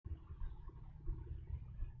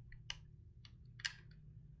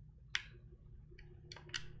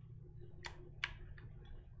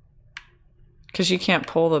Because you can't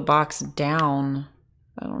pull the box down.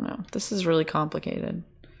 I don't know. This is really complicated.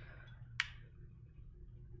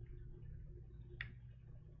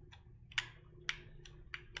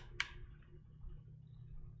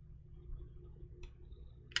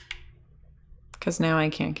 Because now I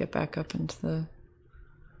can't get back up into the...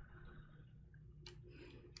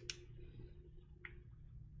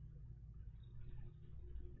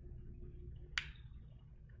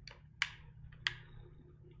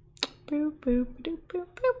 Boop, boop, boop, boop,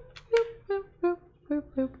 boop, boop, boop, boop,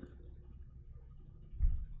 boop.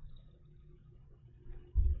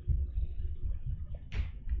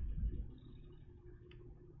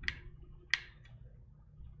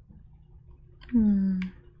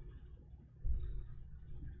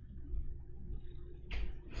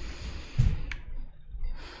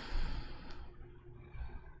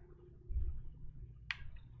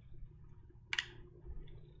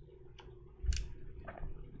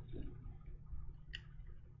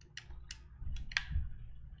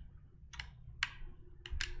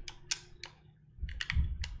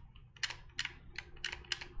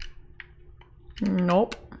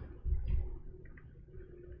 Nope.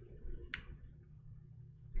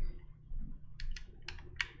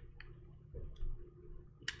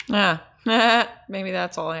 Ah, maybe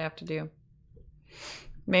that's all I have to do.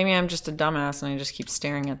 Maybe I'm just a dumbass and I just keep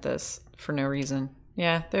staring at this for no reason.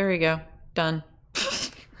 Yeah, there we go. Done.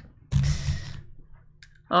 I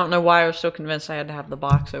don't know why I was so convinced I had to have the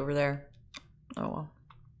box over there. Oh well.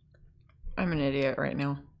 I'm an idiot right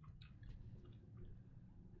now.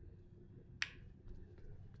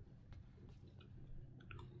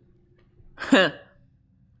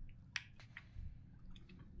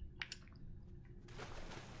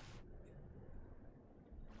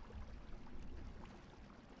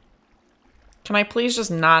 Can I please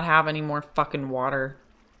just not have any more fucking water?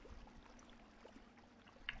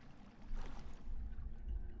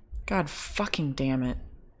 God fucking damn it.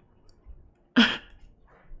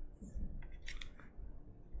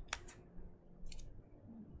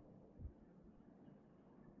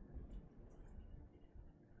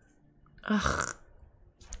 Ugh.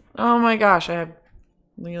 Oh my gosh, I have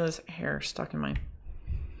Leela's hair stuck in my...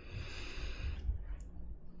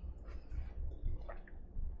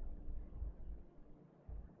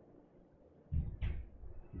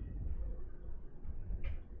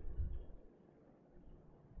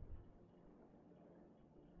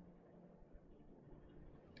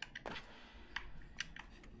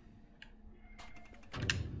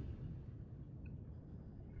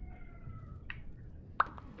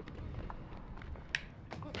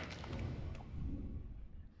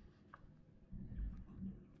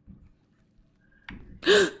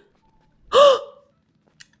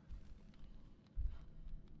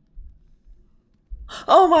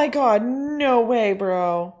 Oh my god, no way,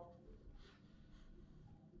 bro.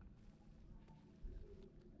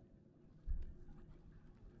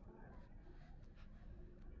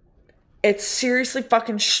 It's seriously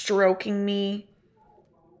fucking stroking me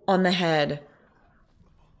on the head.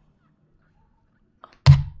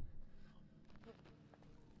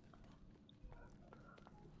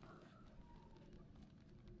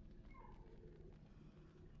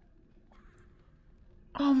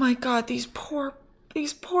 Oh my god, these poor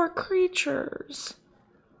creatures.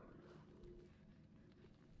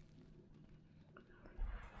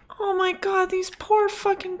 Oh my god, these poor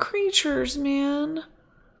fucking creatures, man.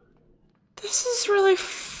 This is really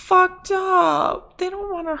fucked up. They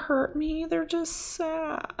don't want to hurt me. They're just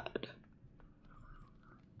sad.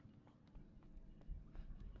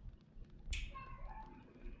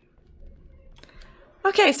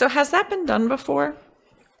 Okay, so has that been done before?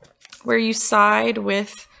 Where you side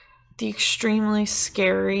with the extremely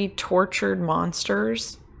scary, tortured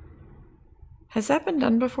monsters? Has that been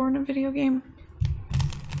done before in a video game?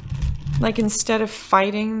 Like, instead of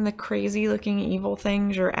fighting the crazy looking evil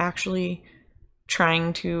things, you're actually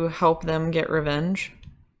trying to help them get revenge?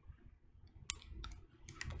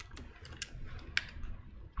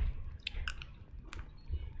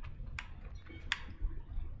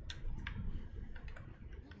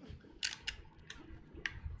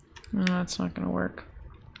 No, that's not gonna work.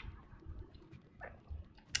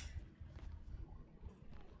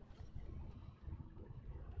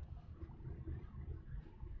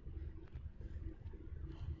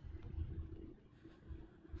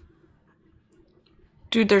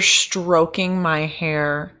 Dude, they're stroking my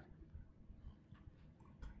hair.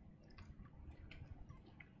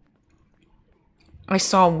 I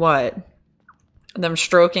saw what? Them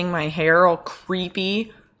stroking my hair all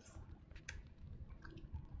creepy.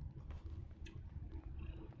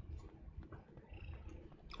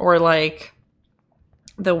 Or like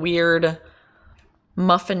the weird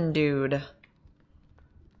Muffin dude.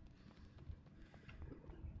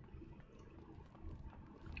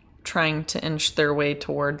 Trying to inch their way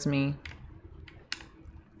towards me.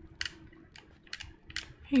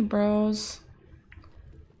 Hey, bros.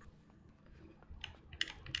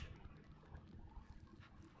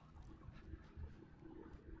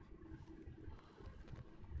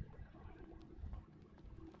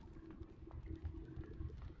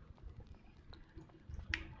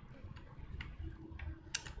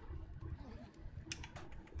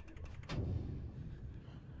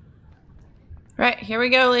 Right, here we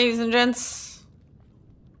go, ladies and gents.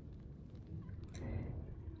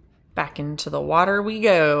 Back into the water we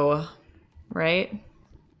go. Right?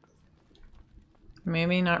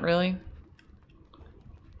 Maybe, not really.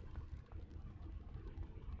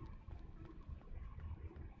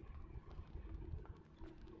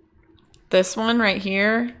 This one right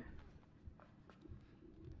here.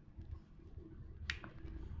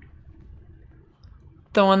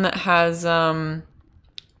 The one that has,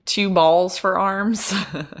 2 balls for arms.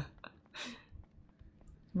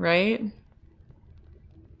 Right?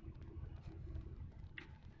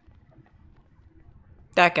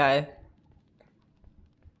 That guy.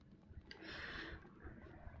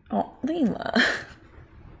 Oh, Leela.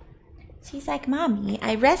 She's like, Mommy,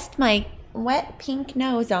 I rest my wet pink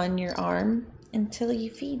nose on your arm until you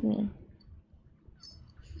feed me.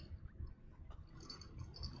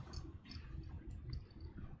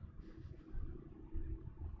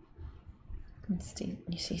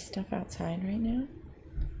 You see stuff outside right now?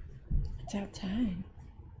 It's outside.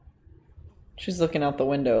 She's looking out the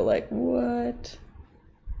window like, what?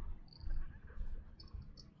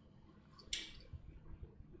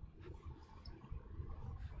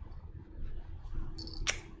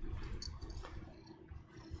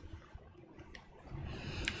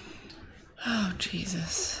 Oh,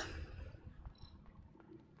 Jesus.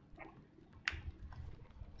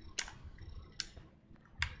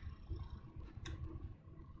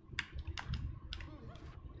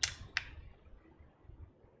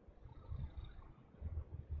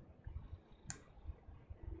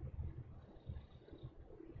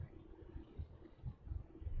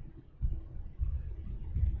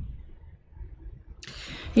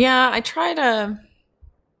 Yeah, I try to...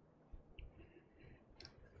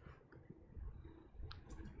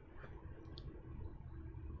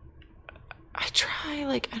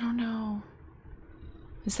 like, I don't know.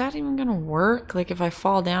 Is that even gonna work? Like, if I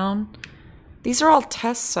fall down? These are all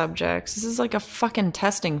test subjects. This is like a fucking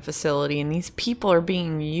testing facility, and these people are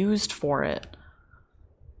being used for it.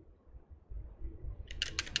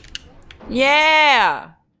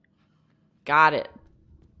 Yeah! Got it.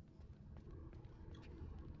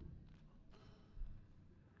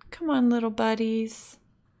 Come on, little buddies.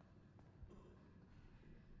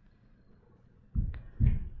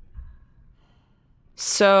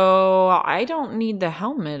 So, I don't need the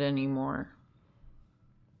helmet anymore.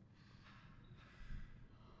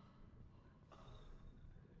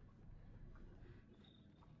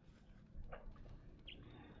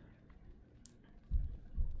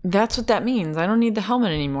 That's what that means. I don't need the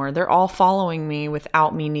helmet anymore. They're all following me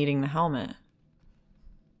without me needing the helmet.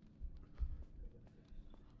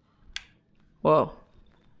 Whoa.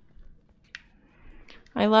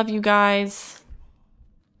 I love you guys.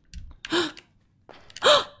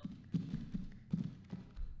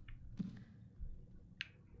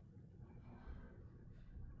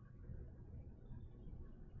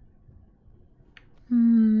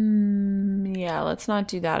 Yeah, let's not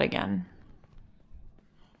do that again.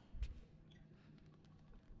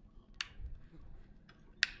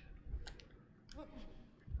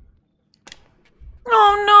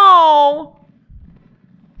 Oh no!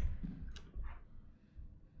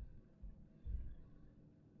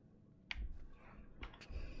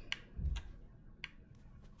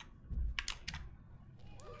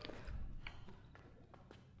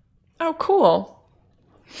 Oh, cool.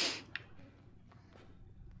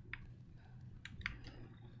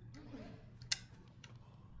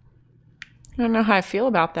 I don't know how I feel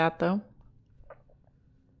about that, though.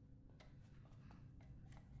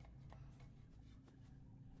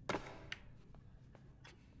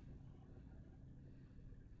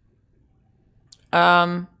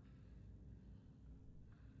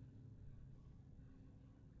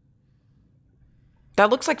 That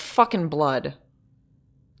looks like fucking blood.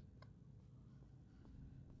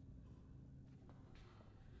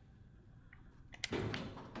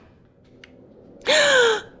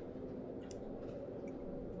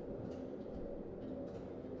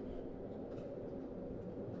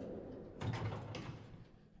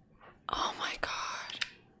 Oh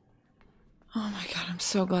my god, I'm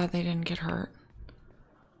so glad they didn't get hurt.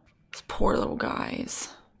 poor little guys.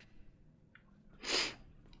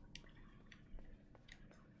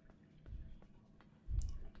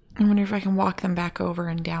 I wonder if I can walk them back over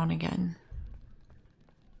and down again.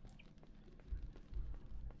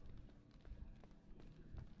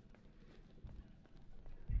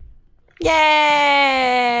 Yay!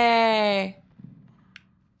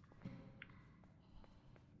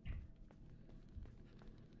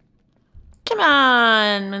 Come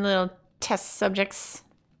on, my little test subjects.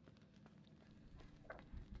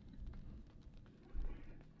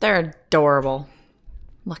 They're adorable.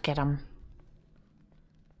 Look at them.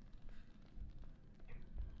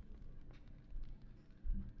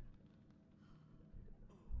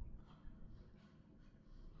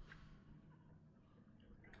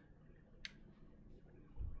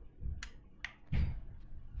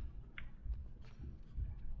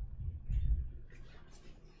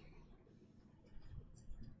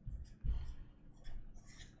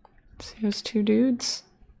 See those two dudes?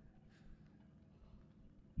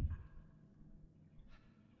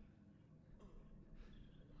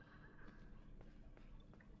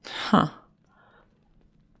 Huh.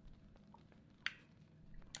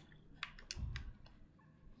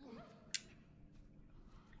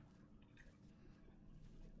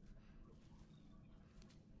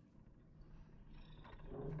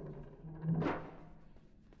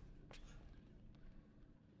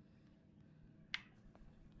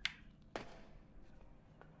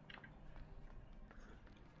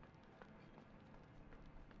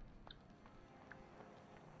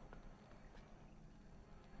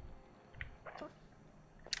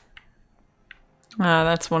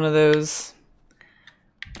 That's one of those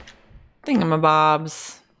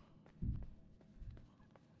thingamabobs.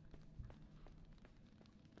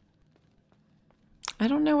 I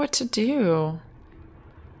don't know what to do.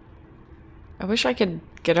 I wish I could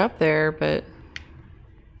get up there, but...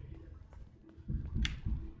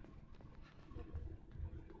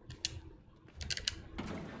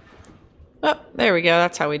 Oh, there we go.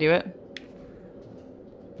 That's how we do it.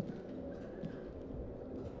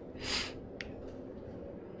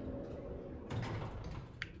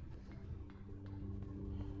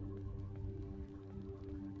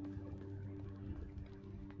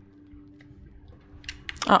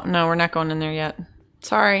 Oh, no, we're not going in there yet.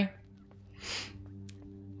 Sorry.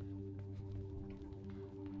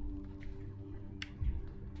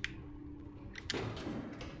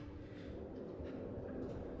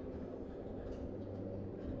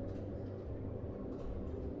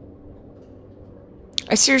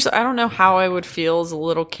 I don't know how I would feel as a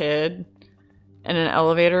little kid in an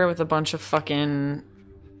elevator with a bunch of fucking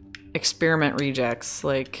experiment rejects.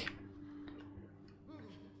 Like...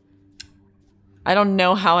 I don't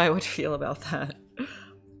know how I would feel about that.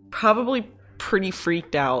 Probably pretty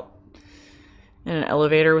freaked out in an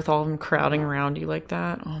elevator with all of them crowding around you like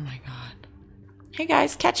that. Oh my god. Hey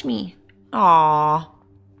guys, catch me. Aww.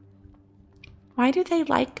 Why do they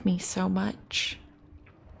like me so much?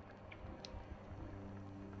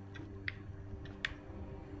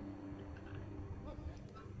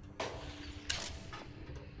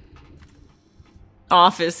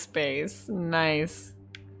 Office space. Nice.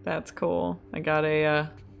 That's cool. I got a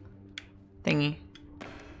thingy.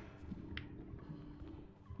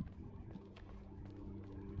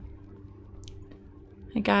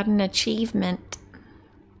 I got an achievement.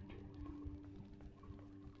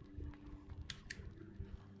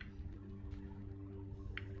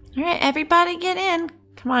 All right, everybody get in.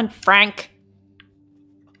 Come on, Frank.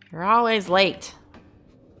 You're always late.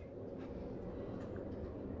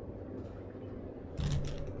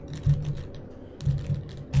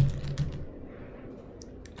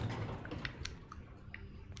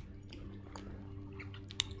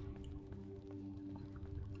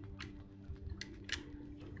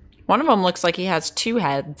 One of them looks like he has two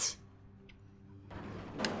heads.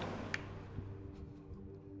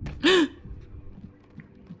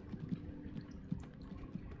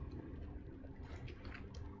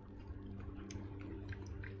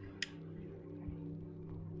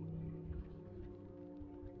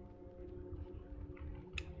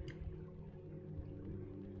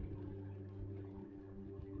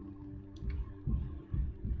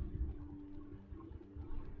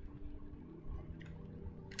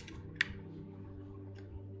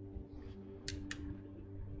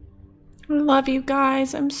 I love you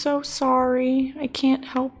guys. I'm so sorry. I can't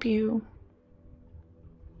help you.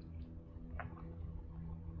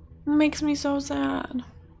 It makes me so sad.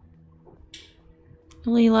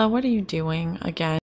 Leela, what are you doing again?